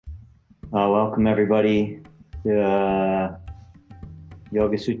Welcome everybody to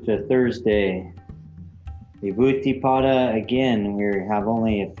Yoga Sutra Thursday. Vibhuti Pada again. We have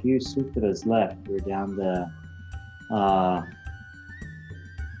only a few sutras left. We're down to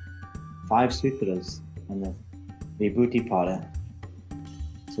 5 sutras on the Vibhuti Pada.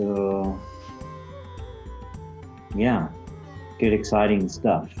 So yeah, good exciting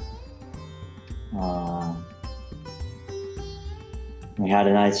stuff. We had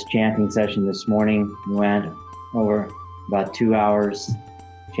a nice chanting session this morning. We went over about 2 hours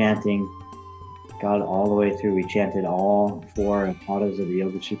chanting, got all the way through. We chanted all 4 padas of the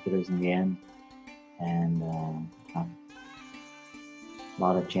Yoga Sutras in the end, and a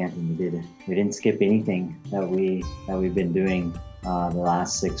lot of chanting we did. We didn't skip anything that we've been doing the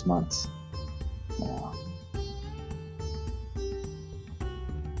last 6 months.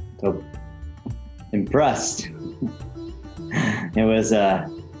 So impressed. It was a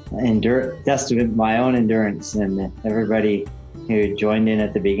testament my own endurance, and everybody who joined in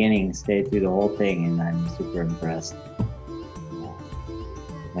at the beginning stayed through the whole thing, and I'm super impressed.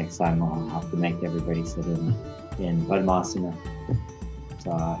 Next time I'll have to make everybody sit in Padmasana.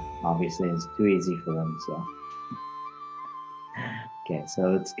 So obviously it's too easy for them. So okay, so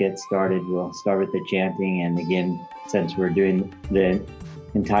let's get started. We'll start with the chanting, and again, since we're doing the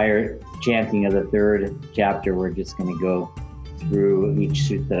entire chanting of the 3rd chapter, we're just going to go through each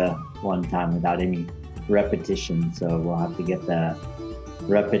sutra one time without any repetition. So we'll have to get the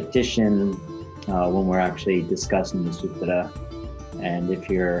repetition when we're actually discussing the sutra. And if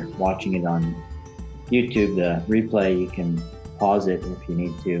you're watching it on YouTube, the replay, you can pause it if you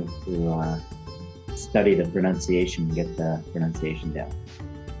need to study the pronunciation, get the pronunciation down.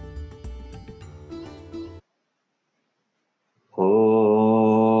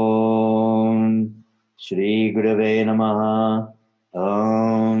 Om Shri Gurave Namaha.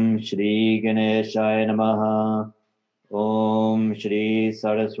 Om Shri Ganeshaya Namaha. Om Shri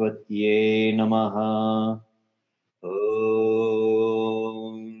Saraswatiye Namaha.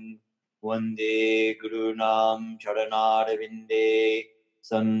 Om Vande Gurunam Charanarvinde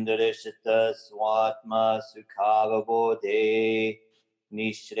Sandarishita Swatma Sukhavabodhe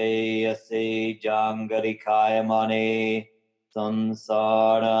Nishreyase Jangarikaya Mane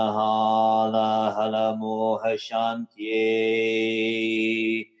Sansara Hala Hala Moha Shantye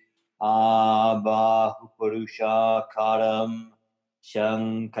Abahu Purusha Karam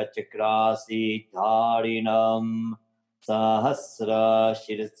Shankachakrasi Dharinam Sahasra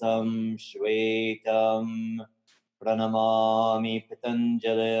Shirsam Shvetam Pranamami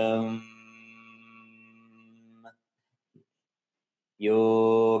Patanjalim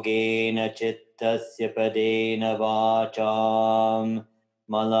Yogena Chittasya Padena Vacham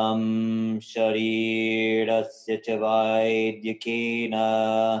Malam Sharirasya Chavaidhyakena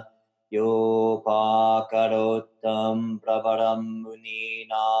Yopakarotam Pravaram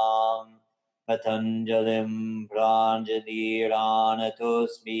Muninam Patanjalim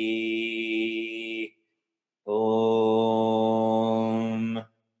Pranjaliranatosmi. Om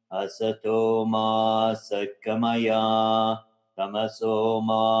Asatoma Sakkamaya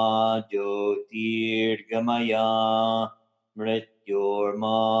Tamasoma Jyotirgamaya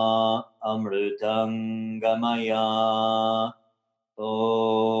Mrityorma Amrutangamaya.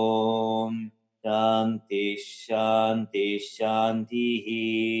 Om Shanti Shanti Shanti.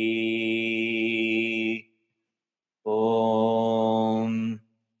 Om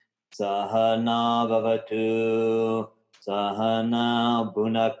Sahana Bhavatu Sahana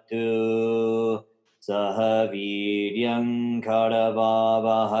Bhunaktu Sahaviryam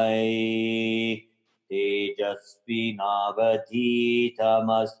Karavavahai Tejasvi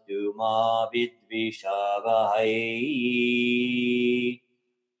Navadhitamastu Ma Vidvishavahai.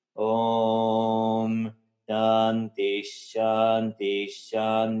 Om Shanti Shanti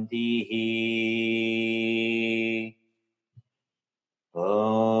Shanti.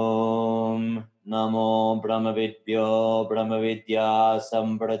 Om Namo Brahmavidyo Brahmavidya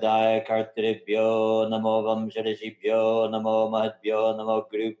Sampradaya Kartribhyo Namo Vamsharishibhyo Namo Mahadbhyo Namo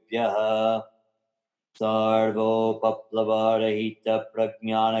Gurubhyaha Sarvo Paplavara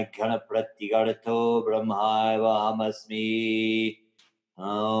Pragnana Ghana Pratigartho Brahmaiva Hamasmi.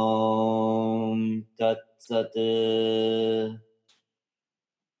 Om Tat Sat.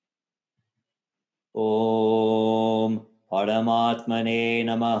 Om Paramatmane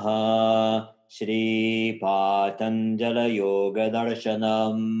Namaha. Shri Patanjala Yoga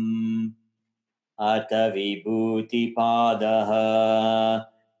Darshanam Ata Vibhuti Padaha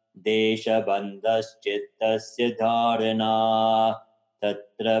Deshabandhaschittasya Dharana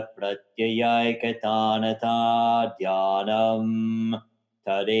Tatra Pratyayakatanata Dhyanam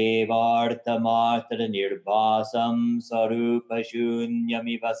तदेवार्थमात्रनिर्भासं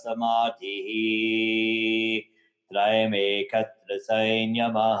स्वरूपशून्यमिव समाधिः त्रयमेकत्र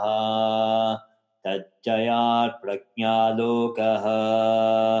संयमः तज्जयात् प्रज्ञालोकः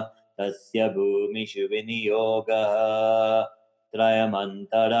तस्य भूमिषु विनियोगः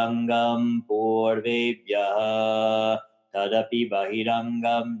त्रयमन्तरङ्गं पूर्वेभ्यः तदपि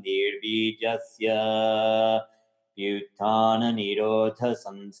बहिरङ्गं निर्बीजस्य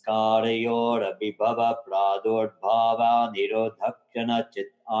व्युत्थाननिरोधसंस्कारयोरभिभव प्रादुर्भावा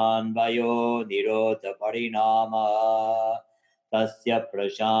निरोधक्षणचित्तान्वयो निरोधपरिणामः तस्य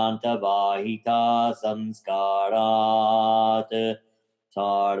प्रशान्तवाहिता संस्कारात्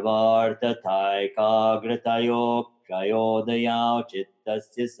सार्वार्थथैकाग्रतयो क्षयोदया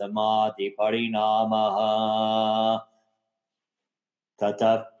चित्तस्य समाधिपरिणामः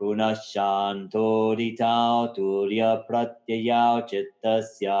ततः पुनः शान्तोदिता तुर्यप्रत्यया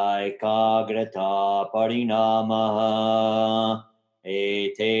चित्तस्यैकाग्रता परिणामः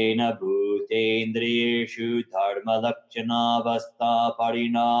एतेन भूतेन्द्रियेषु धर्मलक्षणावस्था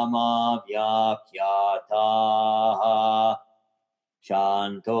परिणामा व्याख्याताः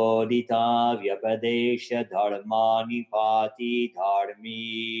शान्तोदिता व्यपदेश धर्माणि पाति धार्मी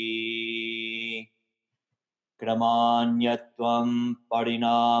क्रमान्यत्वं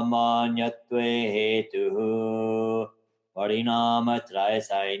परिणामान्यत्वे हेतुः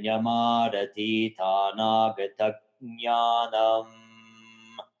परिणामत्रयसंयमारतीतानागतज्ञानम्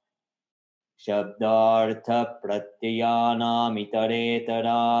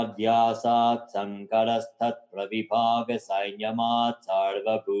शब्दार्थप्रत्ययानामितरेतराध्यासात् सङ्करस्तत्प्रविभागसंयमात्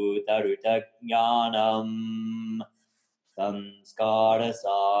सर्वभूतऋतज्ञानम्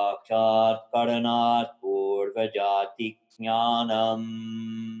संस्कारसाक्षात्करणात् पूर्वजातिज्ञानम्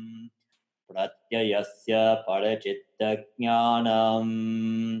प्रत्ययस्य परचित्तज्ञानम्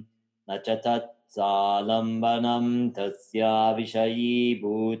न च तत्सालम्बनं तस्या विषयीभूतत्वात्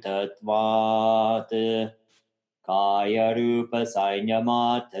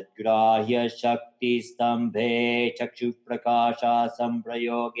कायरूपसंयमात् तद्ग्राह्यशक्तिस्तम्भे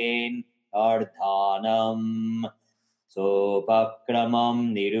चक्षुप्रकाशासंप्रयोगेन अर्धानम् सोपक्रमं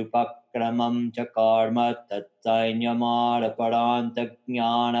निरुपक्रमं च कर्म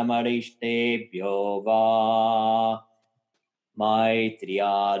तत्संयमारपरान्तज्ञानमरिष्टेभ्यो वा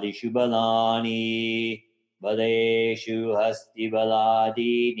मैत्र्यादिषु बलानि बलेषु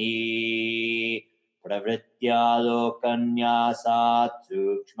हस्तिबलादीनि प्रवृत्त्यालोकन्यासात्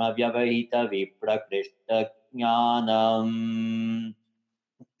सूक्ष्मव्यवहितविप्रकृष्टज्ञानम्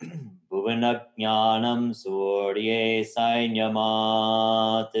भुवनज्ञानं सूर्ये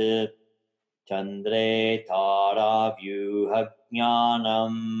संयमात् चन्द्रे ताराव्यूहज्ञानम्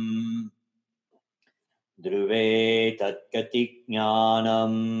ध्रुवे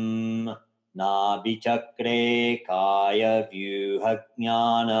तत्कतिज्ञानम् नाभिचक्रे कायव्यूहज्ञानम्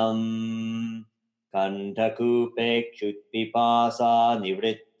कण्ठकूपेक्षुत्पिपासा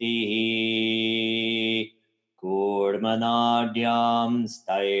निवृत्तिः कूर्मनाड्यां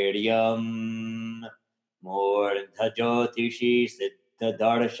स्थैर्यं मूर्धज्योतिषि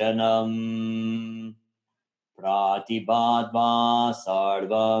सिद्धदर्शनम् प्रातिभाद्वा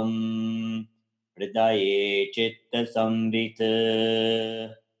सर्वं हृदये चित्तसंवित्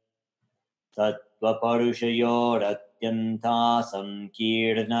तत्त्वपरुषयोरत्यन्ता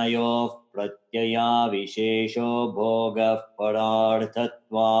संकीर्णयोः प्रत्यया विशेषो भोगः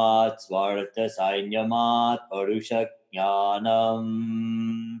परार्थत्वात् स्वार्थसंयमात् परुषज्ञानम्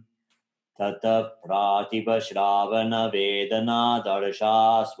ततः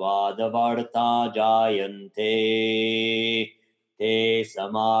प्रातिभश्रावणवेदनादर्शास्वादवर्ता जायन्ते ते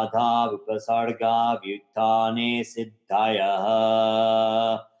समाधा उपसर्गा व्युत्थाने सिद्धयः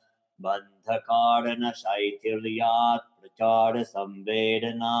बन्धकारणशैथिल्यात्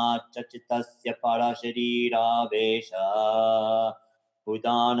प्रचारसंवेदनाच्च चित्तस्य परशरीरावेशः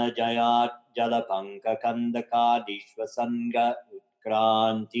उदानजयात् जलपङ्ककन्दकादिष्वसङ्ग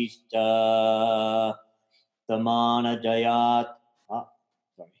उत्क्रान्तिश्च समानजयात्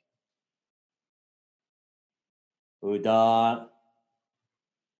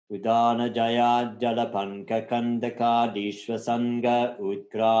उदानजयाज्जलपङ्ककन्दकादिष्वसङ्ग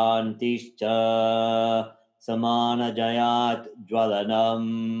उत्क्रान्तिश्च समानजयात्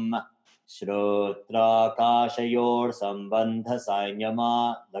ज्वलनम् श्रोत्राकाशयोर्सम्बन्धसंयमा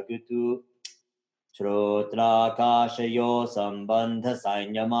लघुतु श्रोत्राकाशयोः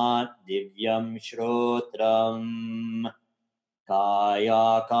सम्बन्धसंयमात् दिव्यं श्रोत्रम्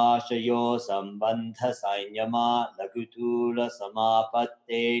कायाकाशयोः सम्बन्धसंयमा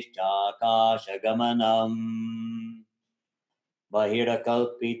लघुतूलसमापत्तेश्चाकाशगमनम्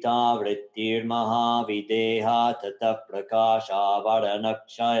Bahirakalpita vrittir mahavideha tatah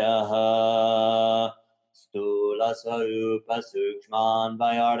prakashavaranakshayaha Stula Swarupa Sukshman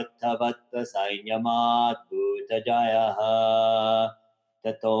Vayarthavatva Sainyamat Bhutajayaha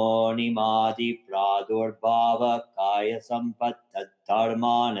Tato Nimadi Pradurbhava Kaya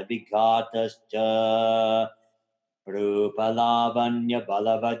Sampattadharmana Vighatascha Rupalavanya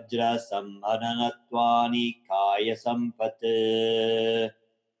Balavajra Sambhadanatwani Kaya Sampat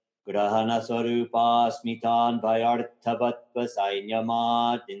Grahana Swarupa Smitan Vayarthavatva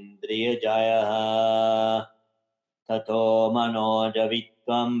Sainyamat Indriya Jayaha Tato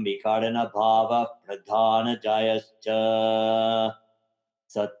Manojavitvam Vikarana Bhava Pradhana Jayascha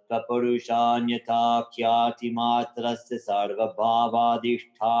Sattva Purushanyata Khyati Matrasya Sarva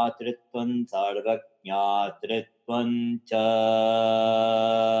Bhavadishtatritvam Sarvajñatritvam Cha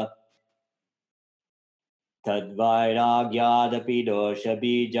Tadvairagyadapi dosha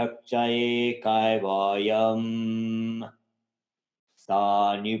bijakchaye kaivayam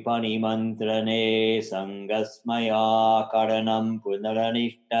Sanyupani mantrane sangasmaya karanam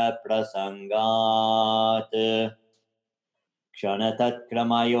punaranishta prasangat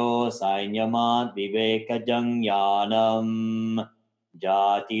Kshanatakramayo sainyamat vivekajangyanam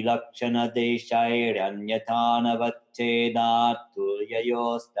Jati lakshana deshairanyathanavacchedat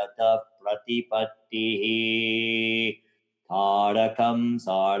tulyayostata pratipattihi Tarakam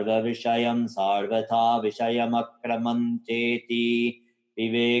sarva vishayam sarvatha vishayam akramam cheti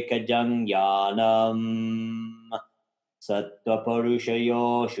vivekajangyanam Sattva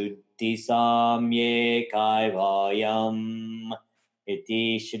Purushayo Shuddhi Samye Kaivayam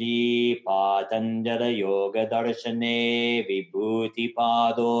Iti Shri Patanjala Yoga Darshane Vibhuti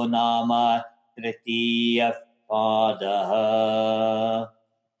Pado Nama Tritiya Padaha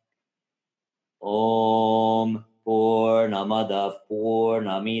Om Purnamada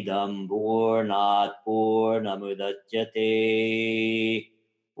Purnamidam Purnat Purnamudachyate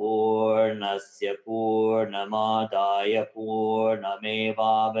Purnasya Purnamadaya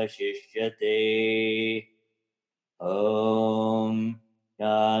Purnamevavashishyate Om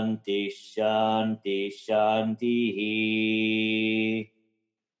Shanti Shanti Shanti.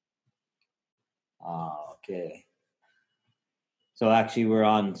 Okay. So actually we're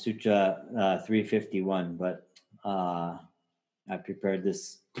on Sutra 351, but I prepared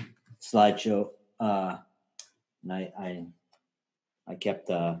this slideshow and I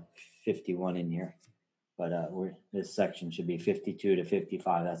kept 51 in here, but this section should be 52 to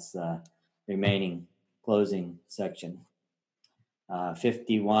 55. That's the remaining closing section.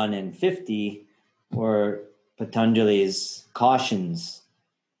 51 and 50 were Patanjali's cautions.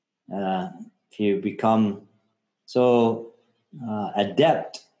 If you become so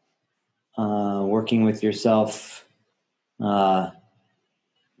adept working with yourself, not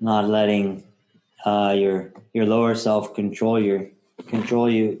letting your lower self control you,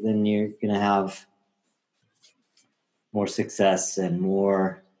 then you're going to have more success and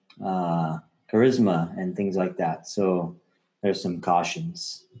more charisma and things like that. So there's some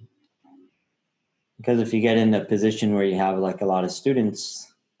cautions. Because if you get in a position where you have like a lot of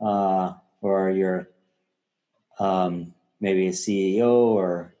students, or you're maybe a CEO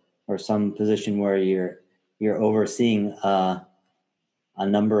or some position where you're overseeing a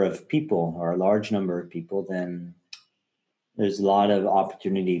number of people or a large number of people, then there's a lot of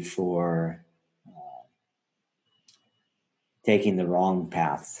opportunity for taking the wrong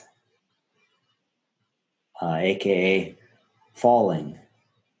path, aka falling,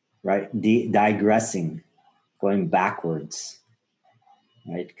 right? Digressing, going backwards,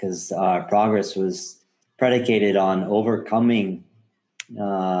 right? Because our progress was predicated on overcoming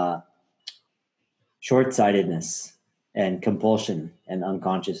short-sightedness and compulsion and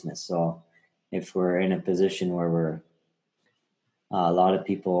unconsciousness. So if we're in a position where we're a lot of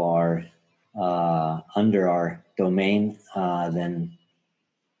people are under our domain, then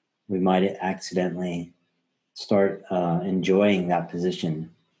we might accidentally start enjoying that position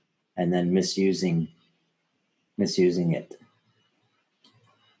and then misusing it.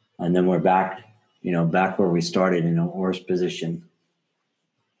 And then we're back where we started in a worse position.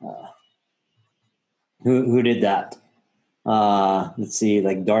 Who did that? Let's see,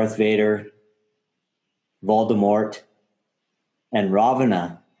 like Darth Vader, Voldemort, and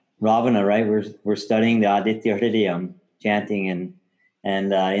Ravana. Ravana, right? We're studying the Aditya Hridayam, chanting, and in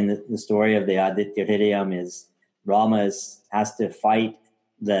the story of the Aditya Hridayam is Rama has to fight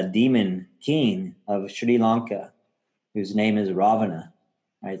the demon king of Sri Lanka, whose name is Ravana,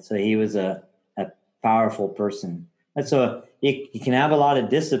 right? So he was a powerful person. And so you can have a lot of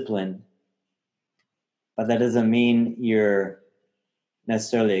discipline, but that doesn't mean you're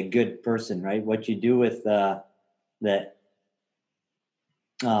necessarily a good person, right? What you do with the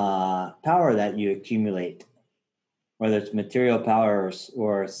power that you accumulate, whether it's material powers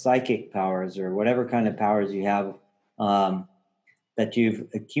or psychic powers or whatever kind of powers you have that you've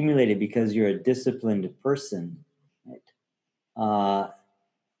accumulated because you're a disciplined person, right?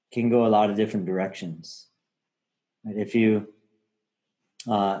 Can go a lot of different directions. Right? If you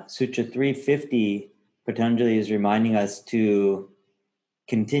Sutra 350, Patanjali is reminding us to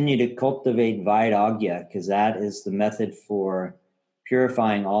continue to cultivate Vairagya, because that is the method for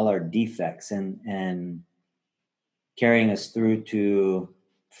purifying all our defects and carrying us through to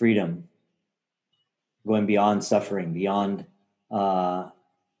freedom, going beyond suffering, beyond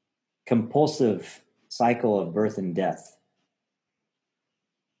compulsive cycle of birth and death,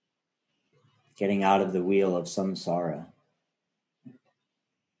 getting out of the wheel of samsara.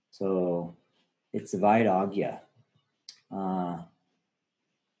 So it's Vairagya.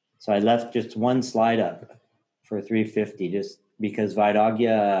 So I left just one slide up for 350, just because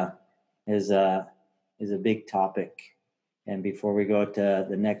Vairagya is a big topic. And before we go to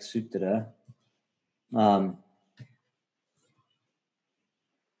the next sutra,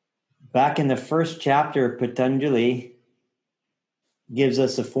 back in the first chapter, Patanjali gives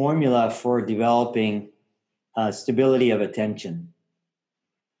us a formula for developing stability of attention.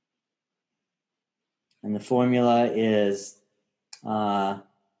 And the formula is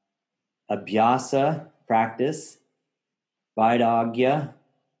abhyasa, practice, vairagya,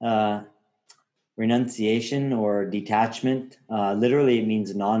 renunciation or detachment. Literally, it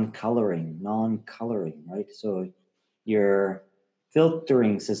means non-coloring, right? So your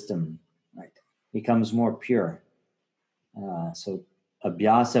filtering system, right, becomes more pure. So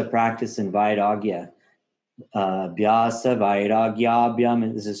abhyasa, practice, and vairagya. Abhyasa,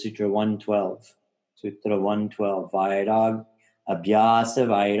 vairagyabhyam, this is Sutra 112. Sutra 112, Vairag, Abhyasa,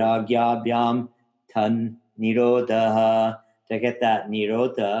 vairagyabhyam, tan nirodha. To get that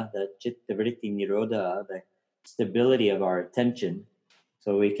nirodha, the chitta vritti nirodha, the stability of our attention,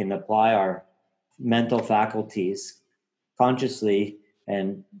 so we can apply our mental faculties consciously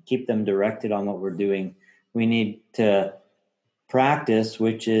and keep them directed on what we're doing. We need to practice,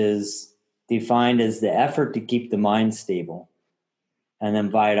 which is defined as the effort to keep the mind stable. And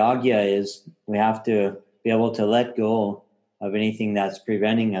then vairagya is we have to be able to let go of anything that's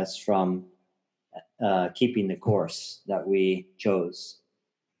preventing us from keeping the course that we chose.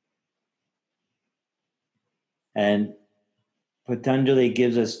 And Patanjali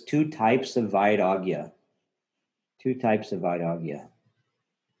gives us two types of vairagya.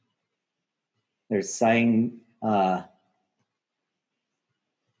 There's saying, how's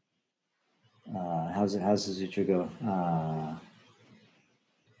the sutra go?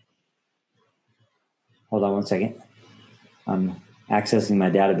 Hold on one second. I'm accessing my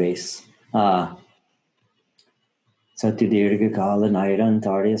database. Satyadirgha Kala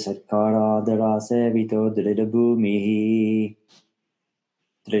Nairantarya Satkara Darase Vito Dridabhumihi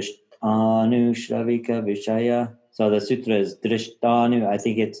Drishtanu Shravika Vishaya. So the sutra is Drishtanu. I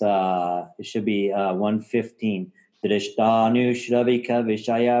think it should be 115. Drishtanu Shravika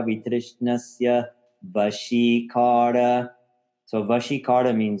Vishaya Vitrishnasya Vashikara. So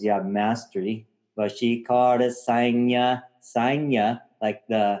Vashikara means you have mastery. Vashikara Sanya, like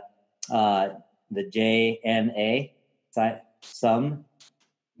the JNA. Sanya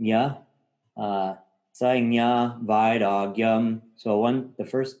Vairagyam. So the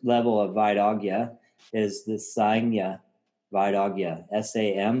first level of Vairagya is the Sanya Vairagya,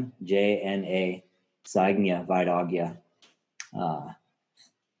 SAMJNA, Sanya Vairagya.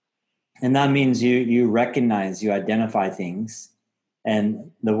 And that means you recognize, you identify things.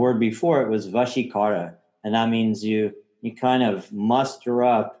 And the word before it was Vashikara, and that means you kind of muster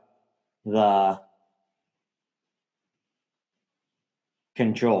up the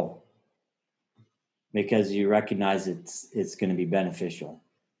control because you recognize it's going to be beneficial.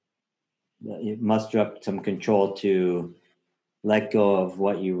 You muster up some control to let go of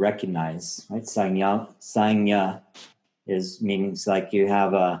what you recognize, right? Sanya means like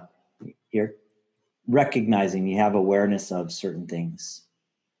you're recognizing, you have awareness of certain things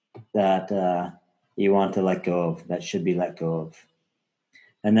that you want to let go of, that should be let go of.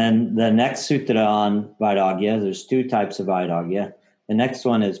 And then the next sutra on Vairagya, there's two types of Vairagya. The next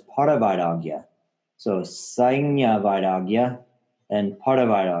one is Paravairagya. So Sanya Vairagya and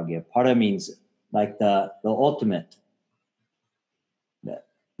Paravairagya. Para means like the ultimate,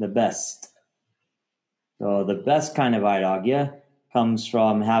 the best. So the best kind of Vairagya comes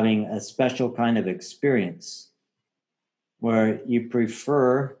from having a special kind of experience where you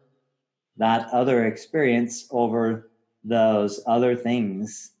prefer that other experience over those other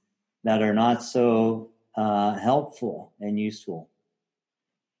things that are not so helpful and useful.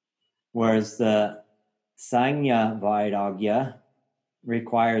 Whereas the Sanya Vairagya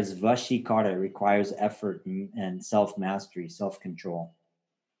requires vashikara, requires effort and self-mastery, self-control.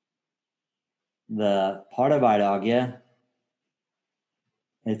 The Paravairagya,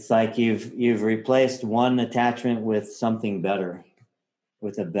 it's like you've replaced one attachment with something better,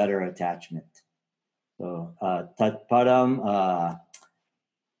 with a better attachment. So tatparam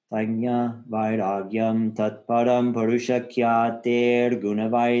Sanya Vairagyam tatparam parushakyater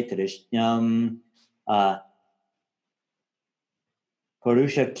gunavaitrishnyam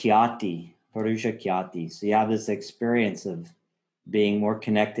Parushakyati. So you have this experience of being more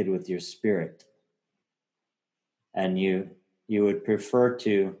connected with your spirit. And you would prefer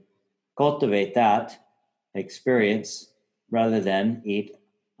to cultivate that experience rather than eat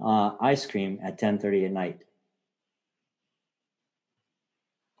ice cream at 10:30 at night.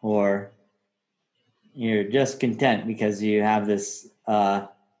 Or you're just content because you have this,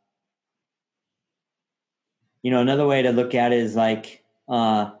 another way to look at it is like,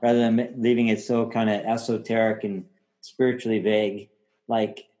 rather than leaving it so kind of esoteric and spiritually vague,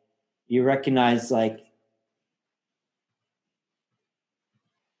 like you recognize like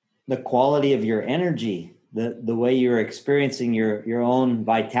the quality of your energy, the way you're experiencing your own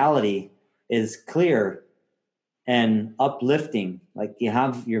vitality is clear and uplifting. Like you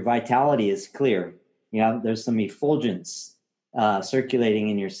have your vitality is clear. There's some effulgence circulating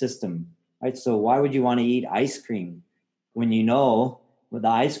in your system, right? So why would you want to eat ice cream when you know the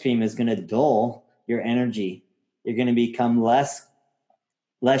ice cream is going to dull your energy? You're going to become less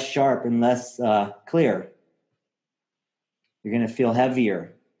sharp and less clear. You're going to feel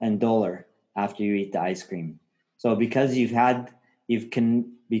heavier and duller after you eat the ice cream. So because you've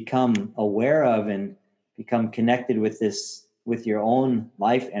become aware of and become connected with your own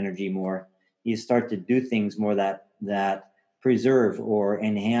life energy more, you start to do things more that preserve or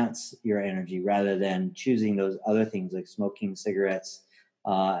enhance your energy rather than choosing those other things like smoking cigarettes,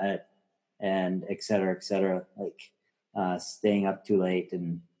 and et cetera, like staying up too late,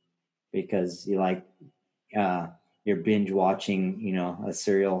 and because you like you're binge watching,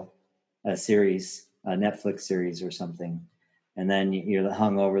 a series, a Netflix series or something, and then you're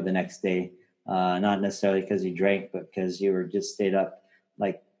hungover the next day, not necessarily because you drank, but because you were just stayed up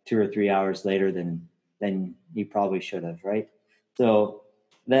like 2 or 3 hours later than you probably should have, right? So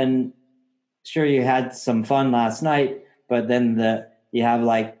then, sure, you had some fun last night, but then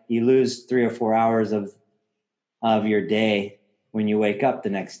you lose 3 or 4 hours of your day when you wake up the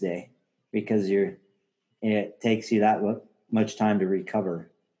next day because it takes you that much time to recover.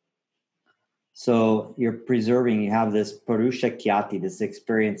 So you're preserving, you have this parushakyati, this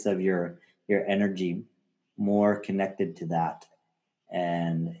experience of your energy more connected to that.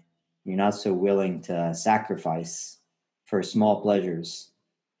 And you're not so willing to sacrifice for small pleasures.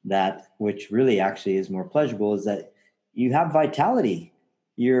 That which really actually is more pleasurable is that you have vitality.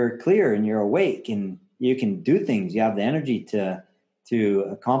 You're clear and you're awake and you can do things. You have the energy to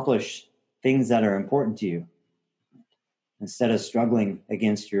accomplish things that are important to you instead of struggling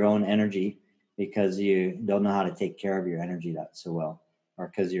against your own energy because you don't know how to take care of your energy that so well, or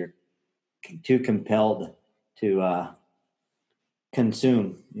because you're too compelled to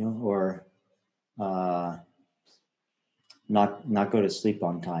consume, or not go to sleep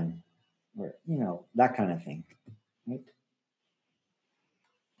on time, or that kind of thing, right?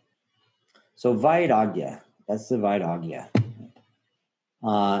 So Vairagya, that's the Vairagya.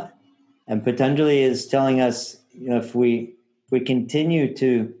 And Patanjali is telling us if we continue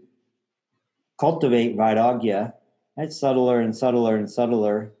to cultivate Vairagya at subtler and subtler and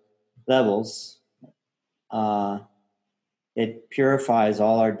subtler levels, it purifies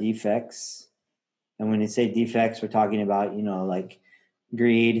all our defects. And when you say defects, we're talking about, like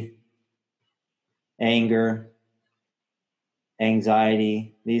greed, anger,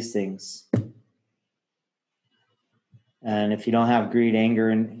 anxiety, these things. And if you don't have greed,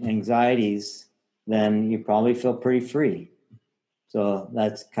 anger, and anxieties, then you probably feel pretty free. So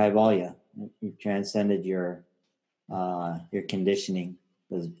that's kaivalya. You've transcended your conditioning,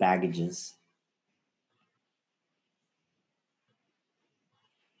 those baggages.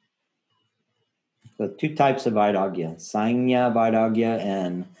 So 2 types of Vairagya, Sanya Vairagya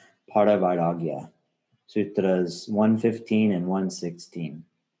and Para Vairagya. Sutras 115 and 116.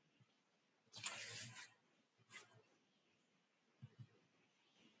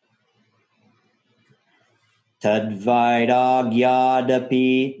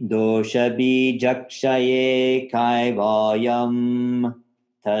 Tadvairagyadapi doshabi jakshaye kaivalyam.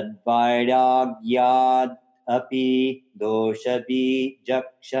 Tadvairagyad api doshabi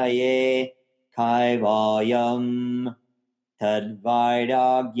jakshaye kaivayam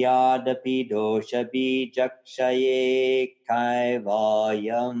tadvairagyadapi doshabi jakshaye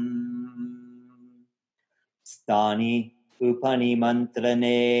kaivayam stani upani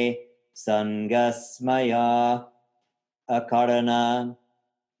mantrane sangasmaya akarana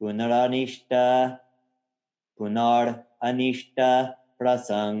punaranishta punar anishta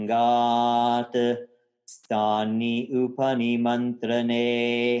prasangat stani upani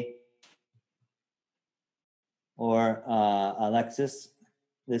mantrane. Or Alexis,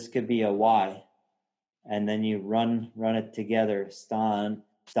 this could be a Y, and then you run it together. Stan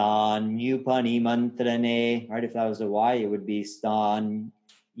upani mantrane. Right? If that was a Y, it would be stan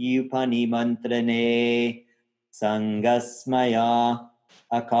upani mantrane sangasmaya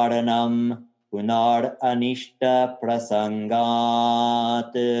akaranam punar anishta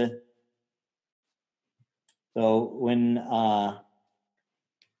prasangat. So when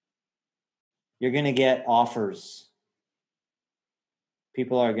you're going to get offers,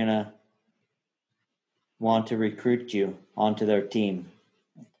 people are going to want to recruit you onto their team.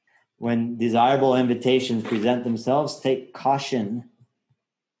 When desirable invitations present themselves, take caution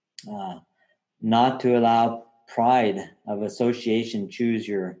not to allow pride of association choose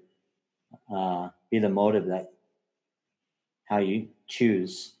your be the motive that how you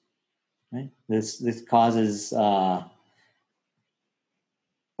choose. Right? This causes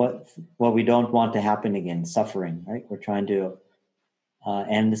what we don't want to happen again, suffering. Right? We're trying to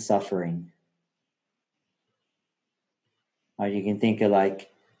end the suffering. You can think of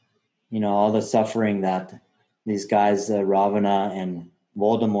all the suffering that these guys, Ravana and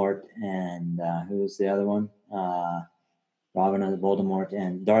Voldemort, and who was the other one? Ravana, Voldemort,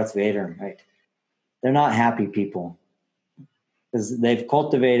 and Darth Vader, right? They're not happy people because they've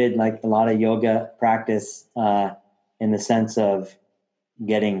cultivated a lot of yoga practice in the sense of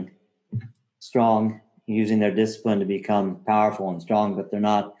getting strong, using their discipline to become powerful and strong, but they're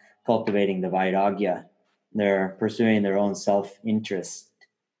not cultivating the Vairagya. They're pursuing their own self-interest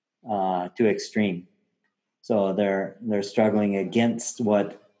to extreme. So they're struggling against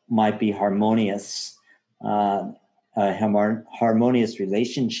what might be harmonious, a harmonious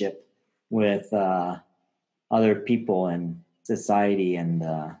relationship with other people and society and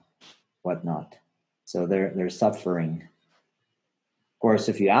whatnot. So they're suffering. Of course,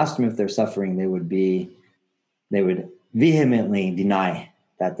 if you asked them if they're suffering, they would vehemently deny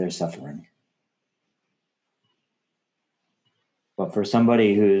that they're suffering. But for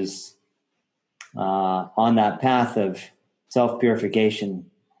somebody who's on that path of self-purification,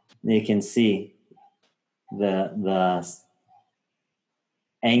 they can see the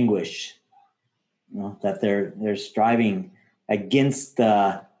anguish, that they're striving against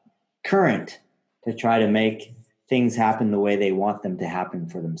the current to try to make things happen the way they want them to happen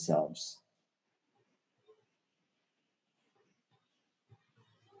for themselves.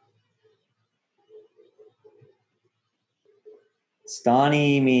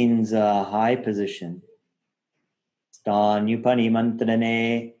 Stani means high position. Stan upani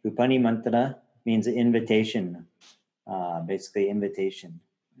mantrane. Upani mantra means invitation, basically invitation,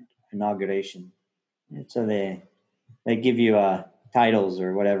 inauguration. And so they give you titles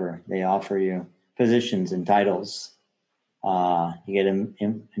or whatever. They offer you positions and titles. You get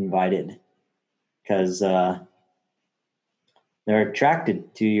invited because they're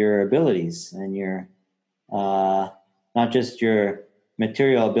attracted to your abilities and your not just your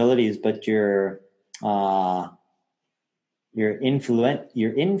material abilities, but your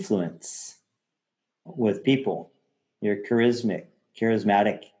influence with people, your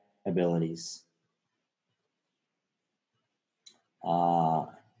charismatic abilities.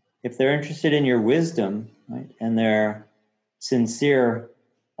 If they're interested in your wisdom, right, and they're sincere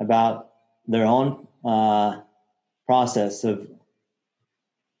about their own process of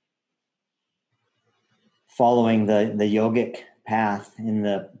following the yogic path in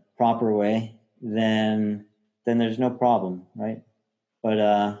the proper way, then there's no problem, right? But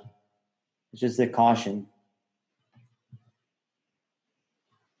it's just a caution.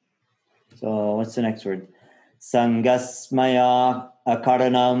 So what's the next word? Sangasmaya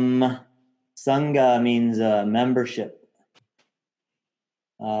akaranam. Sangha means membership.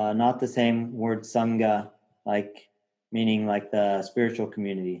 Not the same word sangha, meaning the spiritual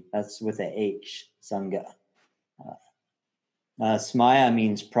community. That's with a H, sangha. Smaya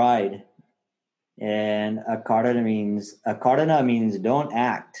means pride. And akarana means don't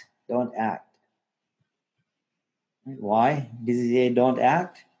act. Don't act. Why does he say don't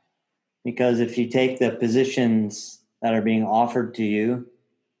act? Because if you take the positions that are being offered to you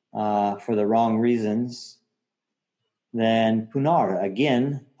for the wrong reasons, Then punar,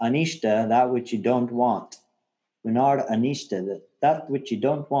 again, anishta, that which you don't want. Punar anishta, that which you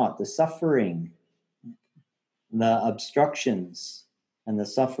don't want, the suffering, the obstructions, and the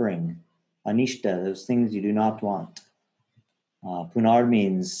suffering. Anishta, those things you do not want. Punar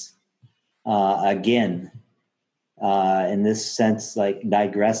means again, in this sense, like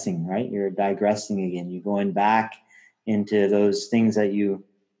digressing, right? You're digressing again. You're going back into those things that you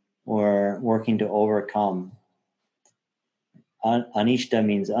were working to overcome. Anishta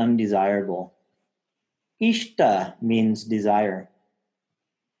means undesirable. Ishta means desire.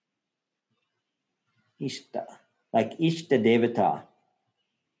 Ishta, like Ishta Devata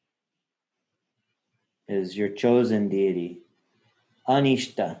is your chosen deity.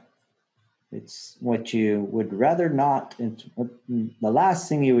 Anishta, it's what you would rather not, it's what, the last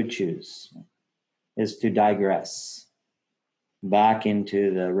thing you would choose is to digress back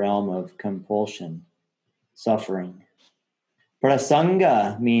into the realm of compulsion, suffering.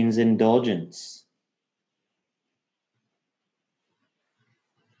 Prasanga means indulgence.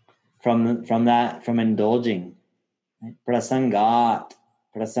 From indulging. Prasangat,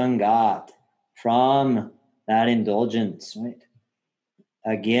 from that indulgence, right?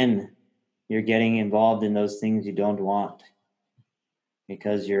 Again, you're getting involved in those things you don't want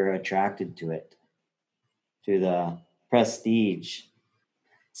because you're attracted to it, to the prestige.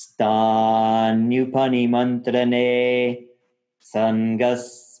 Stanyupani mantrane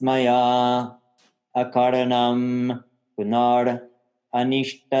sangasmaya akaranam punar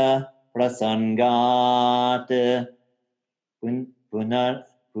anishta prasangat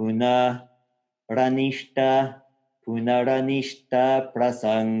punaranishta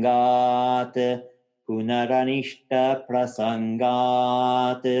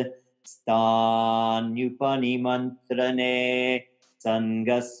prasangat stanyupani mantrane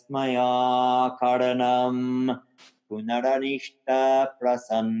sangasmaya karanam punaranishta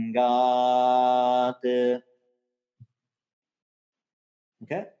prasangat.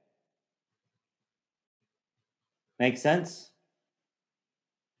 Okay? Make sense?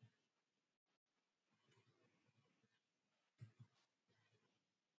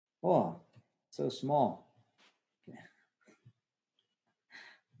 Oh, so small.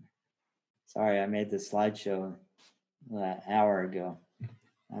 Sorry, I made this slideshow an hour ago.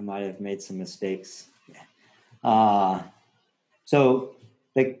 I might have made some mistakes. So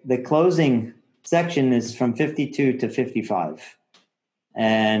the closing section is from 52 to 55.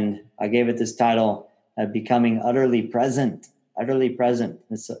 And I gave it this title, Becoming Utterly Present. Utterly Present.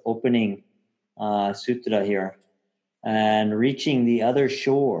 It's the opening sutra here. And reaching the other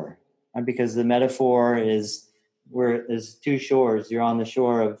shore. Because the metaphor is there's two shores. You're on the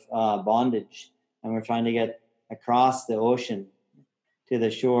shore of bondage. And we're trying to get across the ocean to the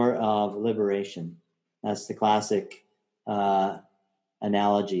shore of liberation. That's the classic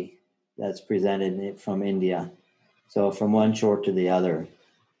analogy that's presented from India. So from one shore to the other.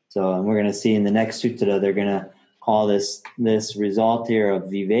 So, and we're going to see in the next sutra, they're going to call this result here of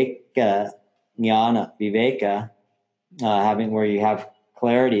viveka jnana, viveka, having where you have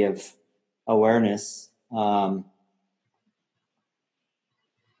clarity of awareness,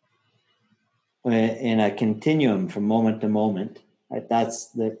 in a continuum from moment to moment. Right?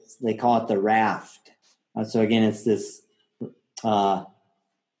 They call it the raft. So again, it's this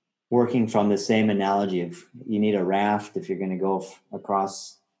working from the same analogy of you need a raft if you're going to go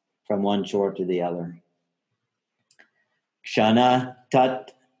across from one shore to the other. Kshana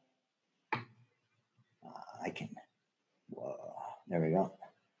tat. There we go.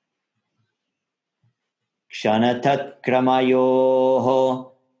 Kshana tat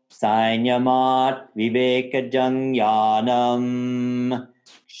kramayoho sainyamat vivekajang yanam.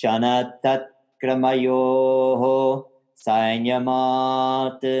 Kshana tat kramayoho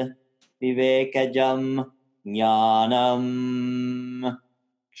sainyamat vivekajam jnanam.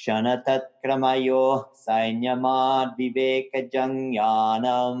 Kshanatat kramayo sainyamad vivekajang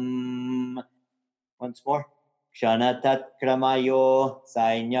jnanam. Once more. Kshanatat kramayo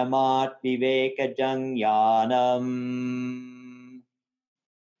sainyamad vivekajang jnanam.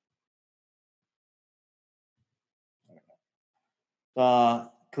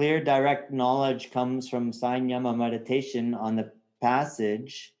 Clear, direct knowledge comes from Sainyama meditation on the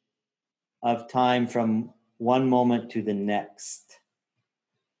passage of time from one moment to the next.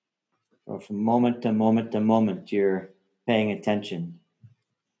 Or from moment to moment to moment, you're paying attention.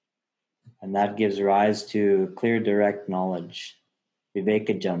 And that gives rise to clear, direct knowledge.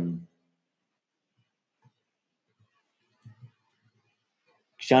 Vivekajam.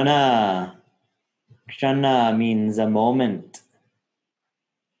 Kshana. Kshana means a moment.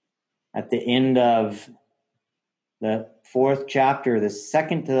 At the end of the 4th chapter, the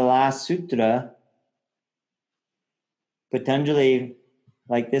second to the last sutra, Patanjali,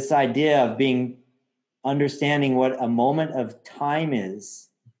 like this idea of understanding what a moment of time is,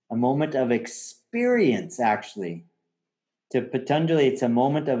 a moment of experience, actually. To Patanjali, it's a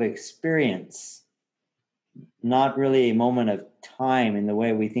moment of experience, not really a moment of time in the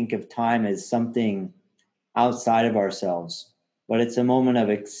way we think of time as something outside of ourselves, but it's a moment of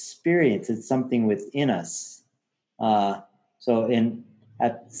experience. It's something within us. So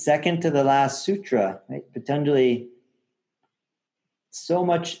at second to the last sutra, right, Patanjali, so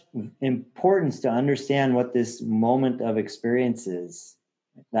much importance to understand what this moment of experience is,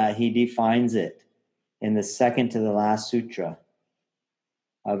 that he defines it in the second to the last sutra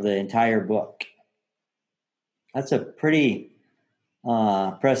of the entire book. That's a pretty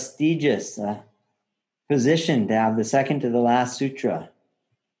prestigious position to have the second to the last sutra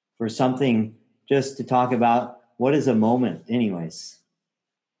for something just to talk about what is a moment anyways.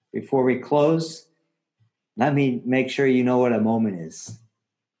 Before we close, let me make sure you know what a moment is.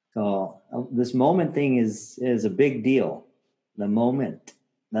 So this moment thing is a big deal. The moment.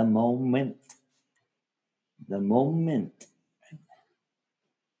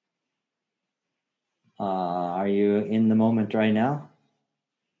 Are you in the moment right now?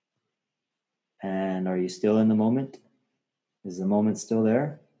 And are you still in the moment? Is the moment still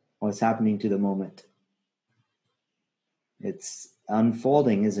there? What's happening to the moment? It's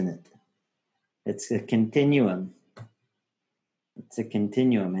unfolding, isn't it? It's a continuum. It's a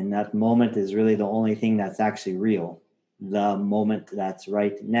continuum, and that moment is really the only thing that's actually real. The moment that's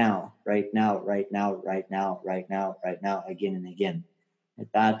right now, again and again.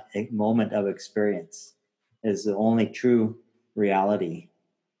 That moment of experience is the only true reality.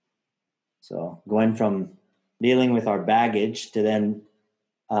 So going from dealing with our baggage to then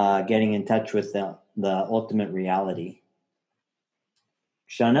getting in touch with the ultimate reality.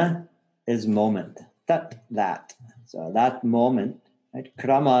 Kshana is moment. That. So that moment, right?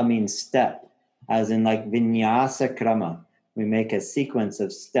 Krama means step, as in like vinyasa krama. We make a sequence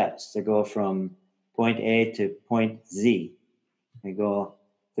of steps to go from point A to point Z. We go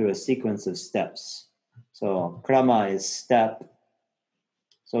through a sequence of steps. So krama is step.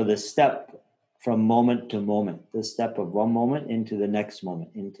 So the step from moment to moment, the step of one moment into the next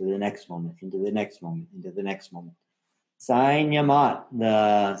moment, into the next moment, into the next moment, into the next moment. Sainyama,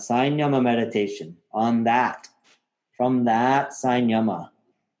 the Sainyama meditation on that, from that Sainyama,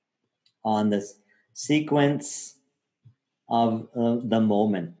 on this sequence of the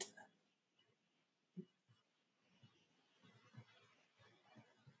moment.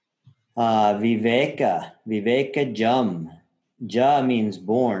 Viveka jam. Ja means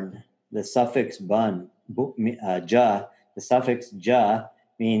born. The suffix the suffix ja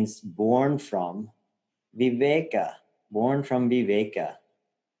means born from. Viveka, born from viveka.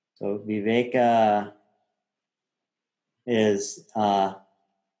 So viveka is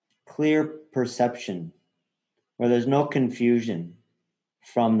clear perception, where there's no confusion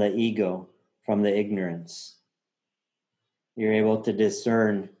from the ego, from the ignorance. You're able to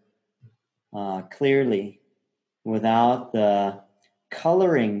discern clearly without the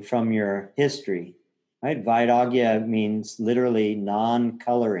coloring from your history. Right? Vairagya means literally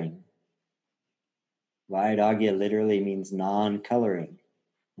non-coloring. Vairagya literally means non-coloring.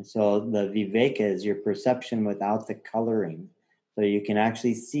 And so the viveka is your perception without the coloring. So you can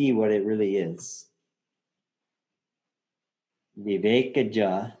actually see what it really is.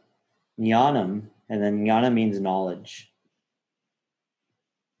 Vivekaja, jnanam, and then jnana means knowledge.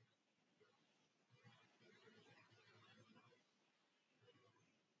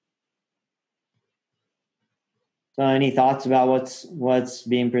 So any thoughts about what's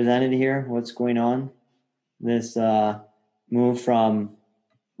being presented here? What's going on? This move from,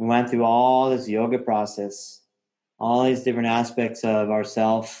 we went through all this yoga process, all these different aspects of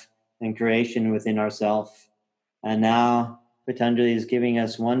ourself and creation within ourself. And now Patanjali is giving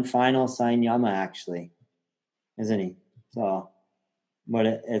us one final sainyama, actually, isn't he? So, but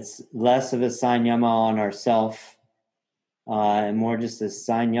it's less of a sainyama on ourself and more just a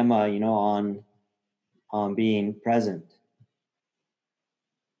sainyama, on being present.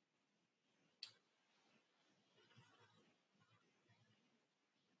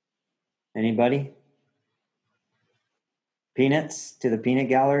 Anybody? Peanuts to the peanut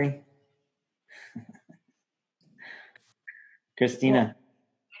gallery? Christina?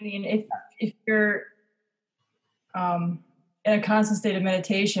 Well, I mean, if you're in a constant state of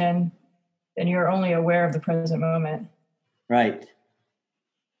meditation, then you're only aware of the present moment. Right.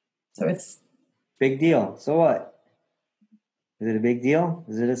 So it's big deal. So what? Is it a big deal?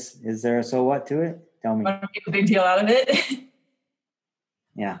 Is there a so what to it? Tell me. I don't make a big deal out of it.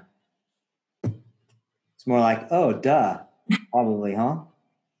 Yeah. It's more like, oh, duh. Probably, huh?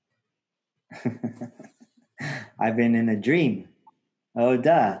 I've been in a dream. Oh,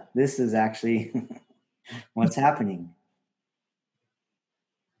 duh. This is actually what's happening.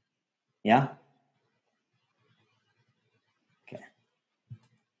 Yeah? Okay.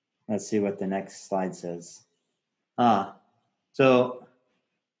 Let's see what the next slide says. So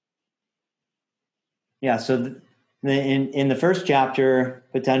in the first chapter,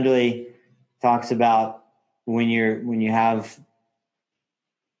 Patanjali talks about when your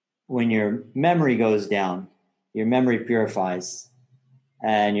memory goes down, your memory purifies,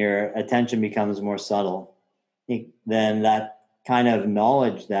 and your attention becomes more subtle. Then that kind of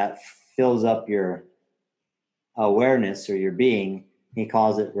knowledge that fills up your awareness or your being, he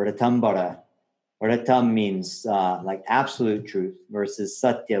calls it Vritatambara. Vritam means like absolute truth versus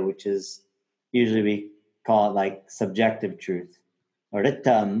Satya, which is usually we call it like subjective truth.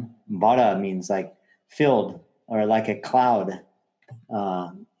 Vritam Bara means like filled or like a cloud.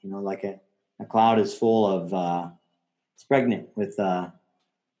 Like a cloud is full of, it's pregnant with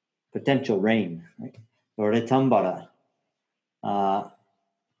potential rain, right? Vritam Bara.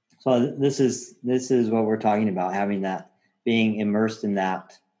 So this is what we're talking about, having that, being immersed in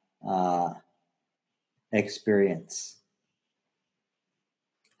that experience.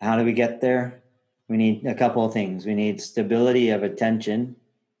 How do we get there? We need a couple of things. We need stability of attention,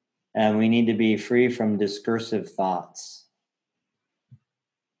 and we need to be free from discursive thoughts.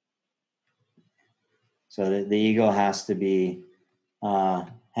 So that the ego has to be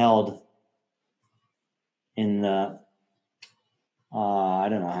held in the, I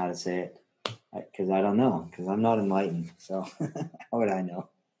don't know how to say it, because I don't know, because I'm not enlightened. So how would I know?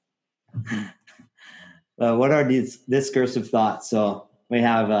 What are these discursive thoughts? So we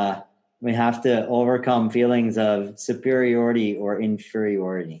have to overcome feelings of superiority or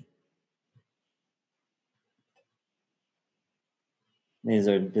inferiority. These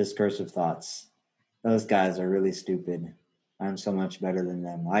are discursive thoughts. Those guys are really stupid. I'm so much better than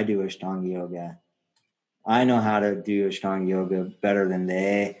them. I do Ashtanga yoga. I know how to do Ashtanga yoga better than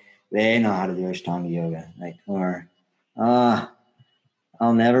they know how to do Ashtanga yoga. Like, or,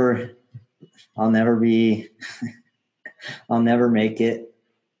 I'll never be, I'll never make it.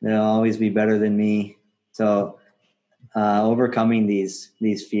 They'll always be better than me. So, overcoming these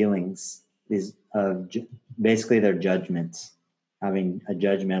feelings, basically they're judgments, having a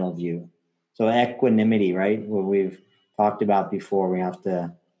judgmental view. So equanimity, right? What we've talked about before, we have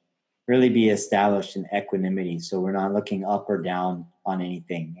to really be established in equanimity. So we're not looking up or down on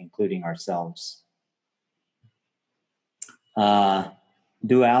anything, including ourselves.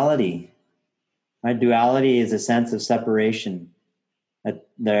 Duality. Right? Duality is a sense of separation. That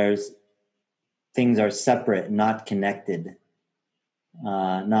things are separate, not connected,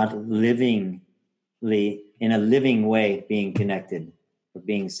 not livingly in a living way being connected, or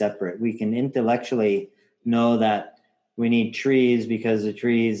being separate. We can intellectually know that we need trees because the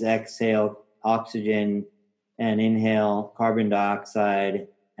trees exhale oxygen and inhale carbon dioxide,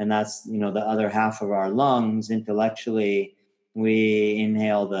 and that's the other half of our lungs. Intellectually, we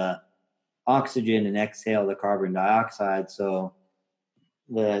inhale the oxygen and exhale the carbon dioxide. So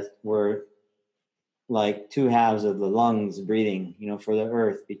we're like two halves of the lungs breathing, for the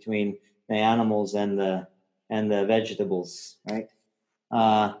earth, between the animals and the vegetables, right?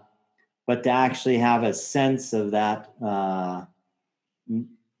 But to actually have a sense of that,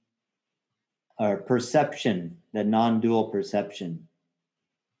 or perception, the non-dual perception,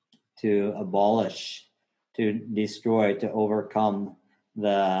 to abolish, to destroy, to overcome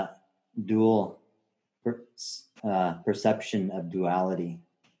the dual perception of duality,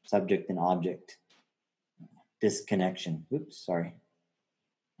 subject and object, disconnection. Oops, sorry.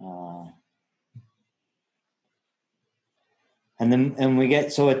 And we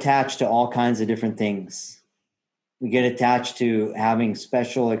get so attached to all kinds of different things. We get attached to having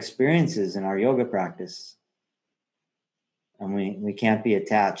special experiences in our yoga practice. And we can't be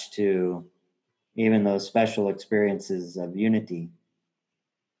attached to even those special experiences of unity.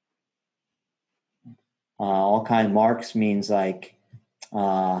 All kind of marks means like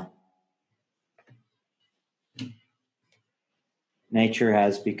nature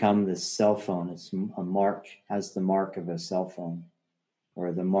has become this cell phone. It's a mark, has the mark of a cell phone,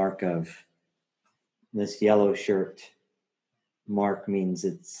 or the mark of this yellow shirt. Mark means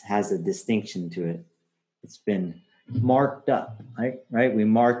it has a distinction to it. It's been marked up, right? We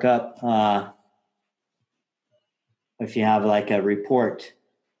mark up, if you have like a report,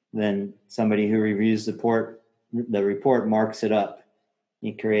 then somebody who reviews the report marks it up.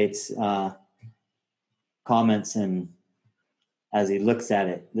 He creates comments, and as he looks at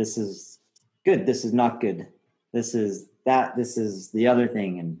it, this is good, this is not good, this is that, this is the other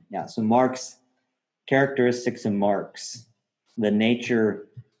thing. And yeah, so Marx, characteristics of Marx, the nature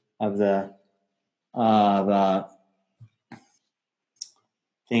of the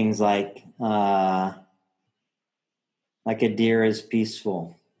things like a deer is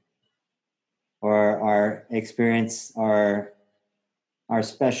peaceful, or our experience, our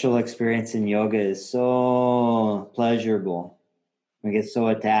special experience in yoga is so pleasurable. We get so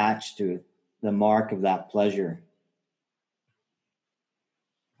attached to the mark of that pleasure.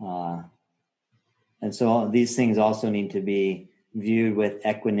 And so these things also need to be viewed with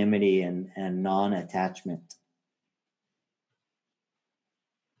equanimity and non-attachment.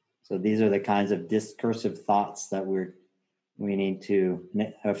 So these are the kinds of discursive thoughts that we need to,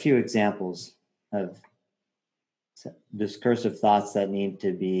 a few examples of discursive thoughts that need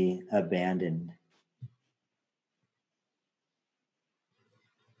to be abandoned.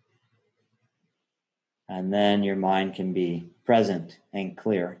 And then your mind can be present and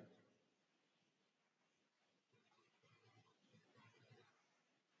clear.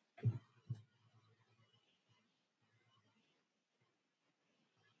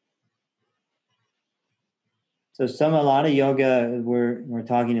 So a lot of yoga, we're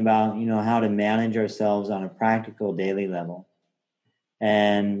talking about, how to manage ourselves on a practical daily level.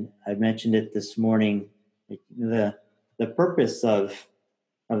 And I mentioned it this morning. The purpose of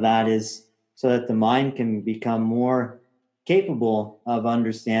that is so that the mind can become more capable of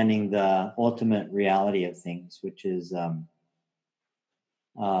understanding the ultimate reality of things, which is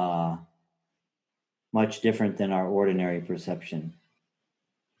much different than our ordinary perception.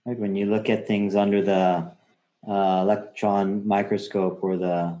 Right? When you look at things under the electron microscope, or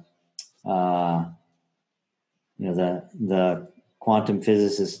the quantum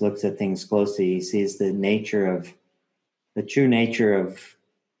physicist looks at things closely, he sees the true nature of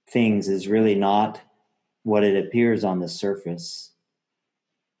things is really not what it appears on the surface.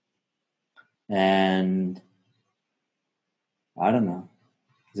 And I don't know,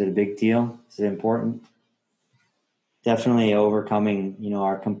 is it a big deal? Is it important? Definitely overcoming,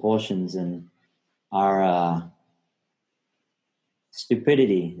 our compulsions and our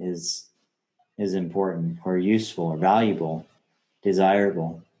stupidity is important, or useful, or valuable,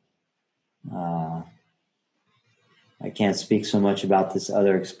 desirable. I can't speak so much about this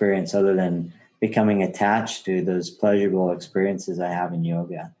other experience other than becoming attached to those pleasurable experiences I have in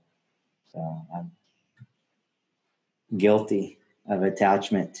yoga. So I'm guilty of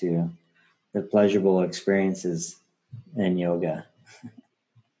attachment to the pleasurable experiences in yoga.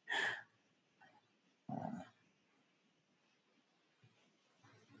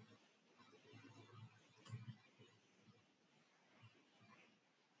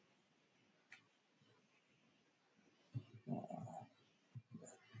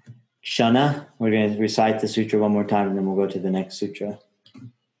 Shana, we're going to recite the sutra one more time, and then we'll go to the next sutra.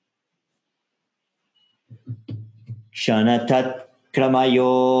 Shana tat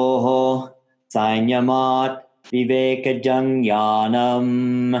kramayoho sainyamat vivekajang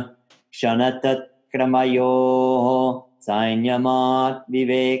yanam. Shana tat kramayoho sainyamat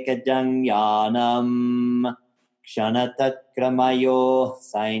vivekajang yanam. Shana tat kramayo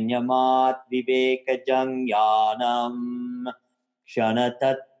sainyamat vivekajang yanam. Shana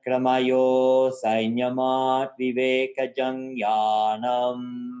tat kramayo sainyamat vivekajang yanam.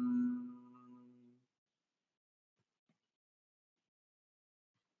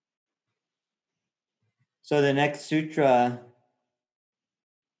 So the next sutra,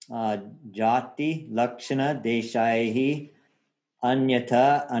 Jati Lakshana Deshaihi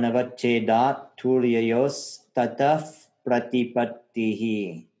Anyatha Anavacchedat Tulyayos Tataf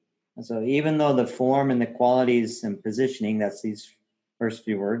Pratipattihi. So even though the form and the qualities and positioning, that's these first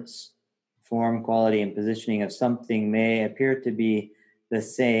few words, form, quality, and positioning of something may appear to be the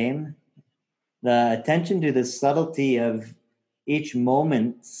same, the attention to the subtlety of each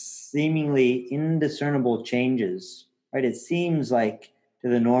moment seemingly indiscernible changes, right? It seems like to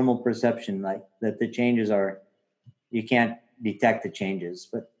the normal perception, like that the changes you can't detect the changes,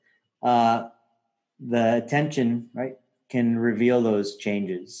 but the attention, right, can reveal those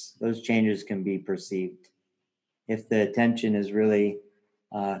changes. Those changes can be perceived. If the attention is really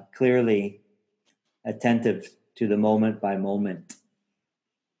clearly attentive to the moment by moment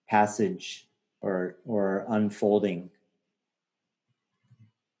passage or unfolding.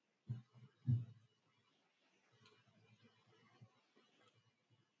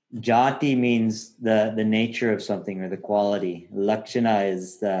 Jati means the nature of something or the quality. Lakshana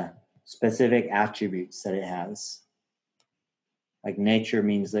is the specific attributes that it has. Like nature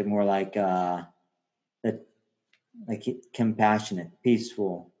means like more like the like compassionate,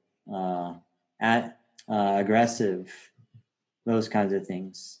 peaceful, aggressive, those kinds of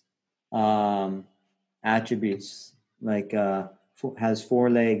things. Attributes like has 4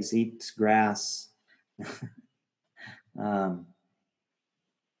 legs, eats grass,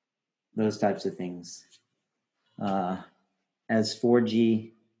 those types of things. Has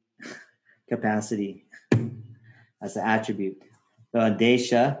 4G capacity as an attribute.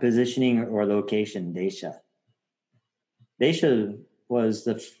 Desha, positioning or location, desha. Desha was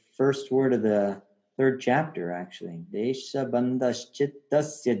the first word of the 3rd chapter, actually. Desha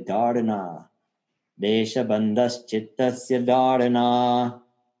bandhaschittasya dharana. Desha bandhaschittasya dharana.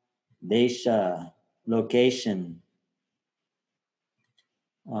 Desha, location.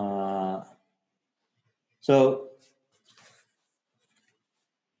 So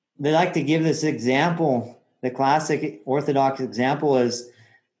they like to give this example. The classic Orthodox example is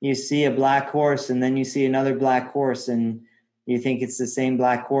you see a black horse and then you see another black horse and you think it's the same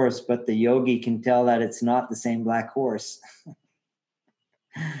black horse, but the yogi can tell that it's not the same black horse.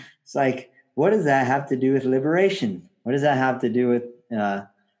 It's like, what does that have to do with liberation? What does that have to do with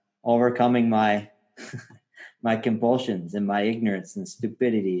overcoming my my compulsions and my ignorance and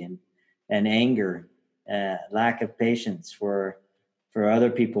stupidity and anger, lack of patience for other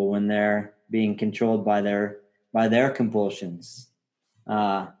people when they're being controlled by their compulsions,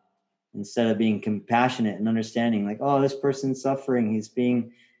 instead of being compassionate and understanding, like, oh, this person's suffering, he's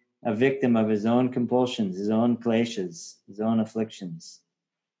being a victim of his own compulsions, his own kleshas, his own afflictions.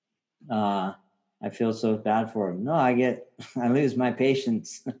 I feel so bad for him. No, I lose my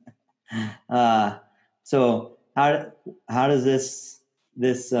patience. So how does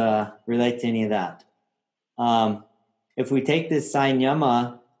this relate to any of that? If we take this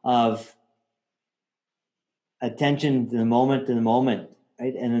sanyama of attention to the moment,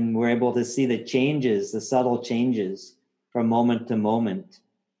 right, and then we're able to see the changes, the subtle changes from moment to moment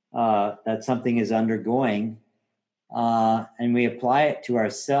that something is undergoing, and we apply it to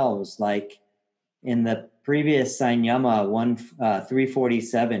ourselves, like in the previous sanyama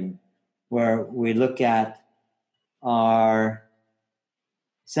 347, where we look at our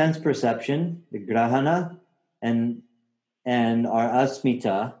sense perception, the grahana, and our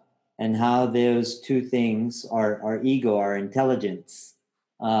asmita, and how those two things, our ego, our intelligence,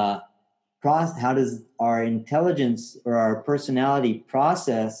 how does our intelligence or our personality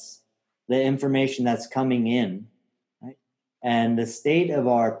process the information that's coming in, right? And the state of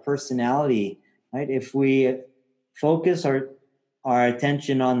our personality, right? If we focus our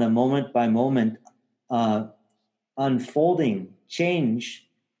attention on the moment by moment unfolding change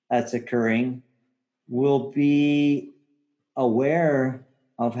that's occurring, we'll be aware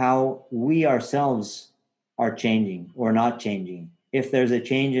of how we ourselves are changing or not changing. If there's a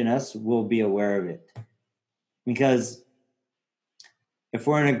change in us, we'll be aware of it. Because if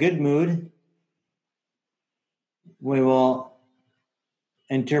we're in a good mood, we will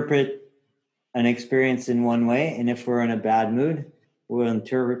interpret an experience in one way, and if we're in a bad mood, we'll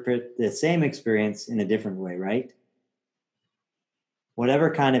interpret the same experience in a different way, right? Whatever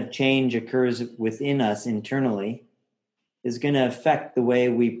kind of change occurs within us internally is going to affect the way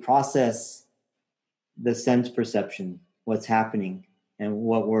we process the sense perception, what's happening, and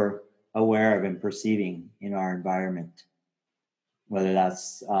what we're aware of and perceiving in our environment. Whether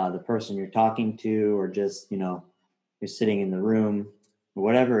that's the person you're talking to, or just, you're sitting in the room, or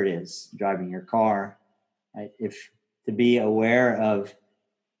whatever it is, driving your car. Right? If to be aware of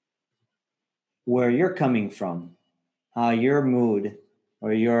where you're coming from, how your mood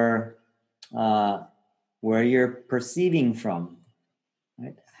or your where you're perceiving from,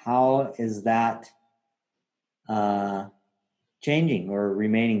 right? How is that changing or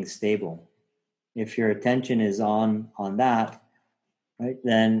remaining stable? If your attention is on that, right,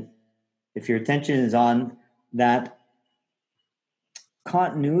 then if your attention is on that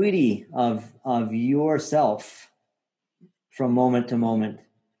continuity of yourself from moment to moment,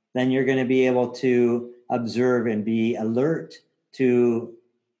 then you're going to be able to observe and be alert to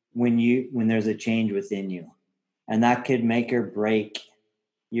when there's a change within you. And that could make or break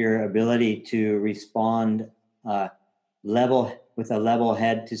your ability to respond with a level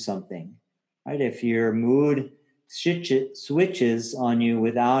head to something, right? If your mood switches on you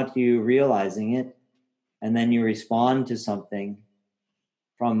without you realizing it, and then you respond to something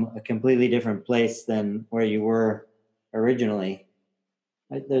from a completely different place than where you were originally,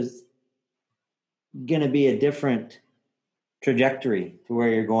 right? There's going to be a different trajectory to where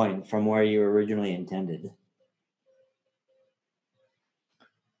you're going from where you originally intended.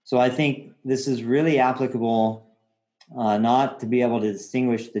 So I think this is really applicable, not to be able to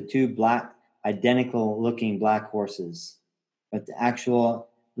distinguish the two identical looking black horses, but to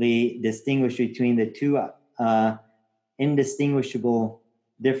actually distinguish between the two indistinguishable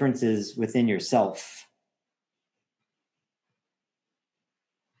differences within yourself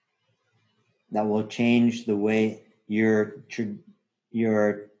that will change the way you're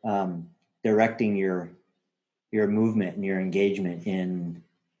directing your movement and your engagement in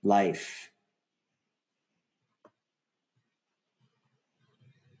life.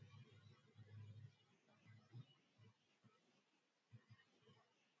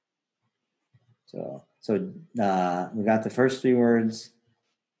 So we got the first three words.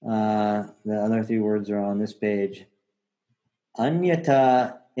 The other three words are on this page.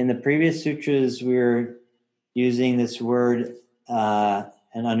 Anyata, in the previous sutras, we were using this word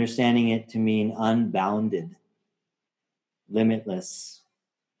and understanding it to mean unbounded, limitless,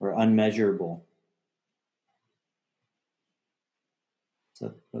 or unmeasurable.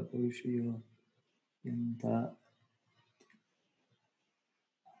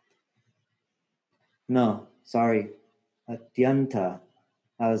 No, sorry. Atyanta.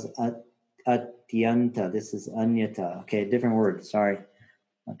 That was atyanta. This is anyata. Okay, different word. Sorry.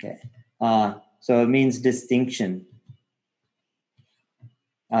 Okay. So it means distinction.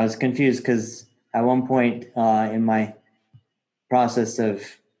 I was confused because at one point in my process of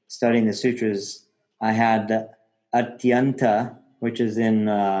studying the sutras, I had atyanta, which is in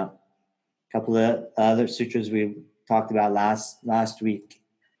a couple of other sutras we talked about last week,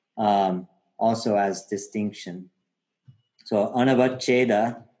 also as distinction. So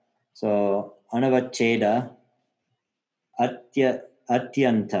anavacheda,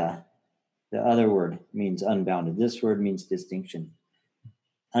 atyanta, the other word means unbounded. This word means distinction.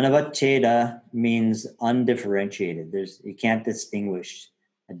 Anavacheda means undifferentiated. You can't distinguish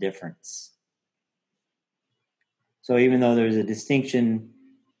a difference. So even though there's a distinction,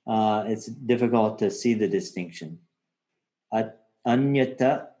 it's difficult to see the distinction.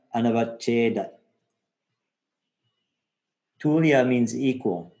 Anyata anavacheda. Tulya means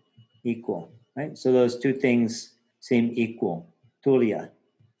equal, right? So those two things seem equal. Tulya,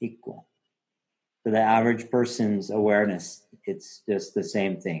 equal. For the average person's awareness, it's just the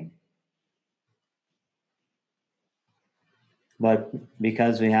same thing. But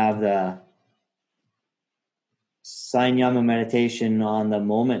because we have the Sanyama meditation on the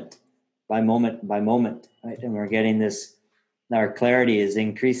moment by moment, right? And we're getting this, our clarity is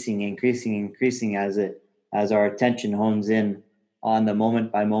increasing as our attention hones in on the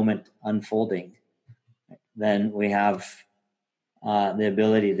moment by moment unfolding. Then we have the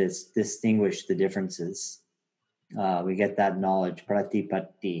ability to distinguish the differences. We get that knowledge,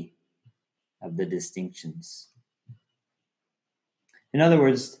 pratipatti, of the distinctions. In other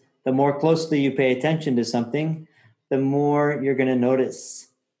words, the more closely you pay attention to something, the more you're going to notice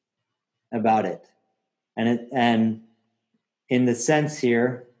about it. And in the sense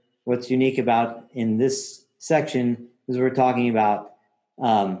here, what's unique about in this section is we're talking about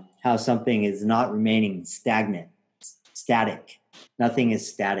how something is not remaining static. Nothing is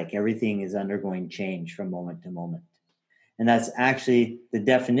static. Everything is undergoing change from moment to moment. And that's actually the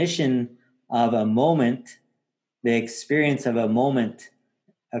definition of a moment, the experience of a moment,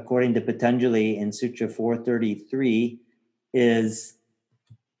 according to Patanjali in Sutra 433, is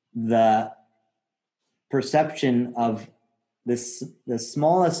the perception of the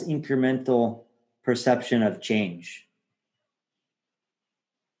smallest incremental perception of change.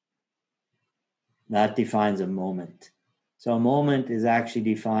 That defines a moment. So a moment is actually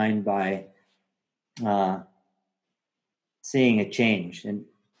defined by seeing a change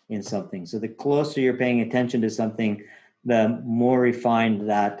in something. So the closer you're paying attention to something, the more refined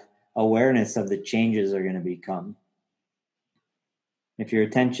that awareness of the changes are going to become. If your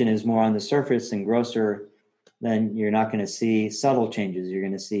attention is more on the surface and grosser, then you're not going to see subtle changes. You're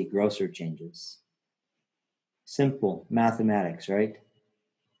going to see grosser changes. Simple mathematics, right?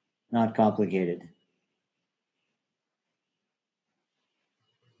 Not complicated.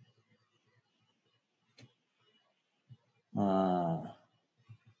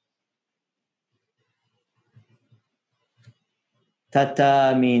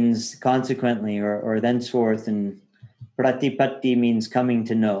 Tata means consequently or thenceforth, and pratipatti means coming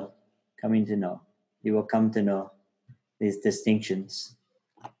to know. You will come to know these distinctions.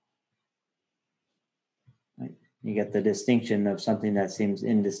 Right? You get the distinction of something that seems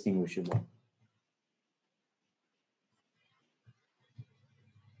indistinguishable.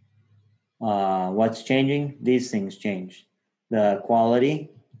 What's changing? These things change. The quality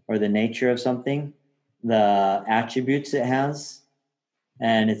or the nature of something, the attributes it has,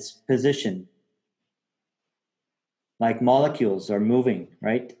 and its position. Like molecules are moving,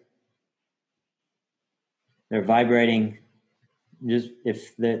 right? they're vibrating. Just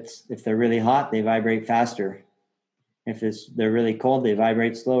if they're really hot, they vibrate faster. If they're really cold, they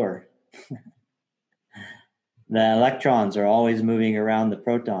vibrate slower. The electrons are always moving around the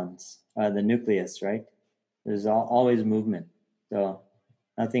protons, the nucleus, right? There's always movement. So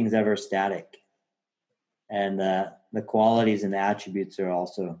nothing's ever static. And the qualities and the attributes are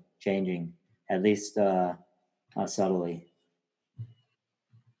also changing, at least subtly.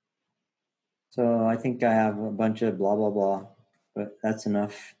 So I think I have a bunch of blah, blah, blah, but that's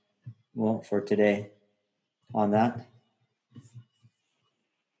enough for today on that.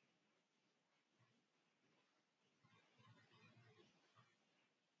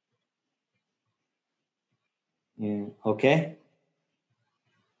 Yeah. Okay.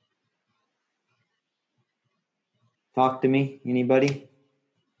 Talk to me, anybody?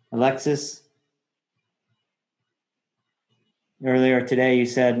 Alexis? Earlier today, you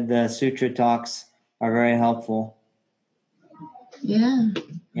said the sutra talks are very helpful. Yeah.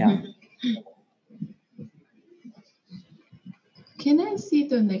 Yeah. Can I see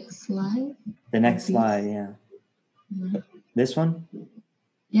the next slide? The next slide, yeah. Yeah. This one?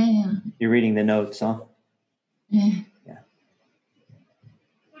 Yeah. You're reading the notes, huh? Yeah. Yeah.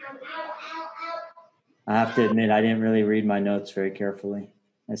 I have to admit, I didn't really read my notes very carefully.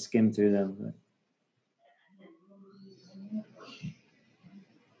 I skimmed through them. But...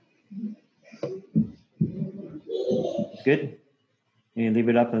 Good. You leave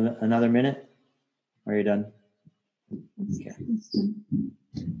it up another minute? Or are you done? Okay.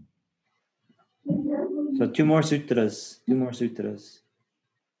 So two more sutras.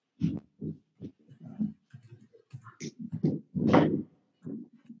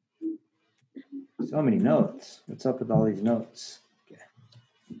 So many notes. What's up with all these notes? Okay.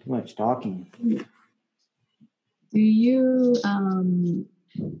 Too much talking. Do you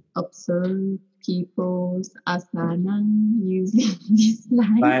observe people's asana using this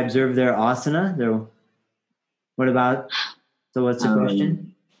slide? If I observe their asana, what about? So what's the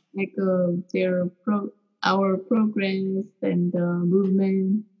question? Like our progress and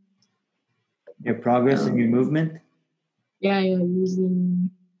movement. Your progress and your movement? Yeah, using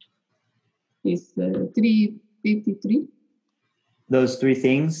this 353. Those three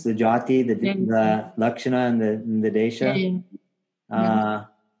things, the jati, the lakshana, and the desha. Yeah.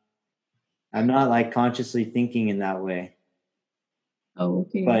 I'm not like consciously thinking in that way. Oh,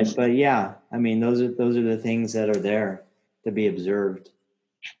 okay. But yeah, I mean those are the things that are there to be observed.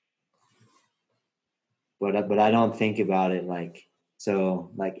 But I don't think about it like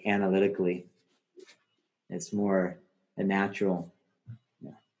analytically. It's more a natural.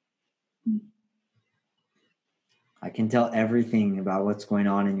 Yeah. I can tell everything about what's going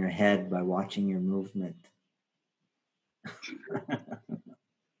on in your head by watching your movement.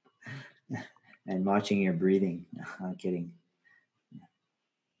 And watching your breathing. No, I'm kidding.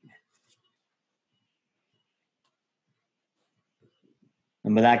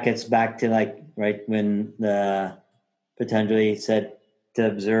 But that gets back to right when the Patanjali said to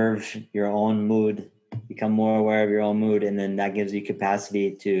observe your own mood, become more aware of your own mood, and then that gives you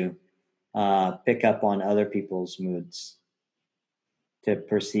capacity to pick up on other people's moods, to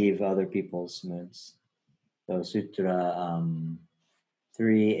perceive other people's moods. So Sutra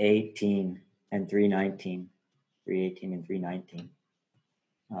 318 and 319, 318 and 319.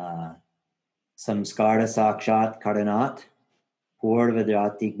 Samskara sakshat karanat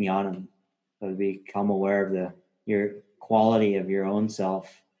purvadrati jnanam. So become aware of your quality of your own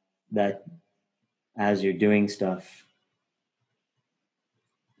self, that as you're doing stuff,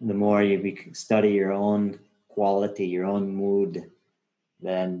 the more you study your own quality, your own mood,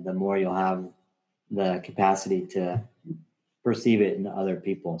 then the more you'll have the capacity to perceive it in other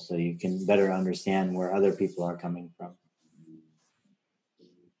people, so you can better understand where other people are coming from.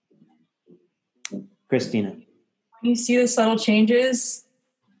 Christina. When you see the subtle changes,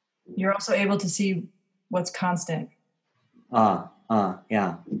 you're also able to see what's constant. Yeah.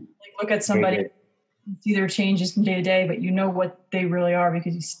 Like look at somebody, you see their changes from day to day, but you know what they really are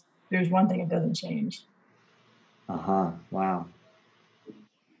because there's one thing that doesn't change. Wow.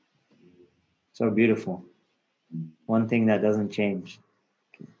 So beautiful. One thing that doesn't change.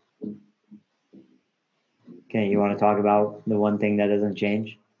 Okay, you want to talk about the one thing that doesn't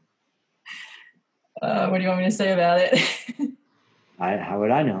change? What do you want me to say about it? How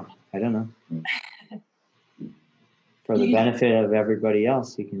would I know? I don't know. For the benefit of everybody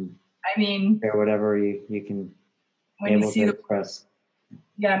else, you can share whatever you can able to express.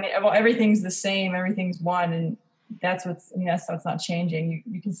 Yeah, well, everything's the same, everything's one, and that's what's not changing.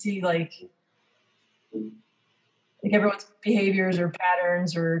 You can see like everyone's behaviors or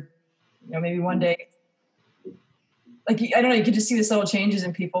patterns, or maybe one day like, I don't know, you could just see the subtle changes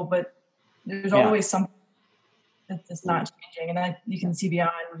in people, but there's Yeah. always something that's not changing. And then you can see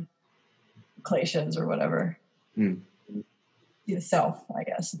beyond cliches or whatever. Hmm. See the self, I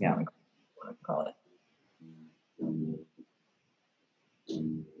guess, if Yeah. you want to call it.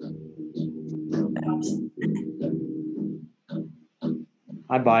 That helps.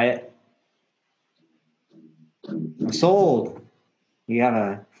 I buy it. I'm sold. You have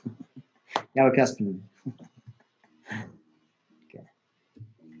a customer. Okay.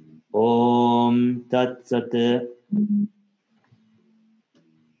 Om Tat Sat.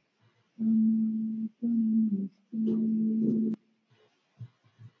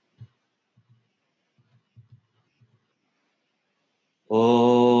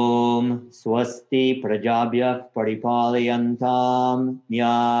 Om Swasti Prajabhyah Paripalayantam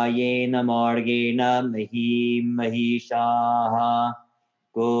Nyayena Margena Mahim Mahishaha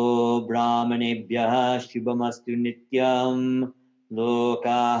Go Brahmanebhyah Shubhamastu Nityam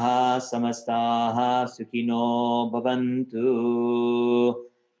Lokaha Samastaha Sukhino Bhavantu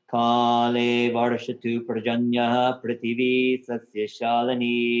Kale Varshatu Prajanyah Prithivi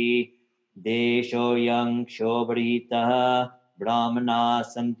Sasyashalani Desho Yang Shobhritaha Brahmana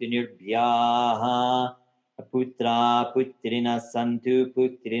Santu Nirbhyaha Putra Putrina Santu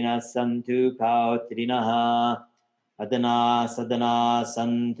Kautrinaha Adana Sadana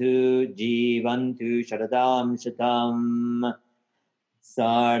Santu Jivantu Sharadam Shatam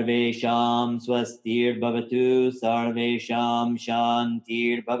Sarvesham Swastir Bhavatu Sarvesham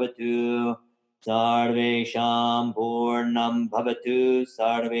Shantir Bhavatu Sarvesham Purnam Bhavatu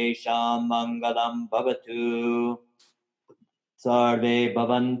Sarvesham Mangalam Bhavatu Sarve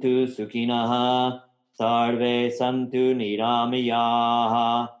Bhavantu Sukhinaha Sarve Santu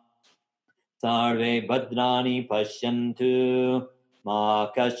Niramayaha Sarve Bhadrani Pashyantu Ma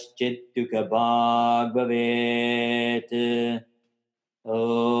Kaschit Dukhabhag Bhavet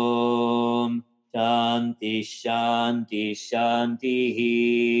Om Shanti Shanti Shanti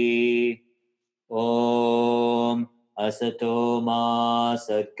Om Asato Ma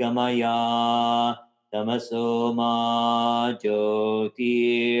Satgamaya Tamaso Ma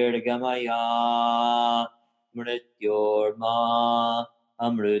Jyotirgamaya Mrityorma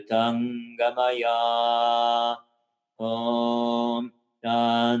Amrutangamaya Om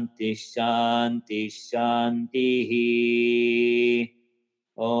Shanti Shanti Shanti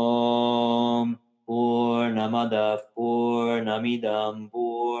Om Purnamadav Purnamidam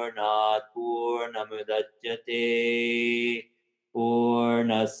Purnat Purnamudachyate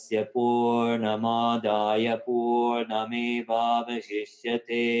Purnasya Purnamadaya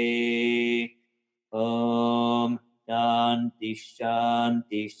Purnamevavashishyate Om Shanti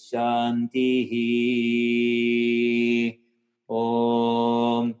Shanti Shanti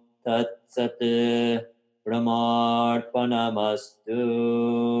Om Tat Sat Pramarpanamastu.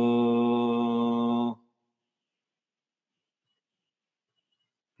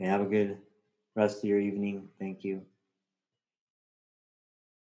 Okay, have a good rest of your evening. Thank you.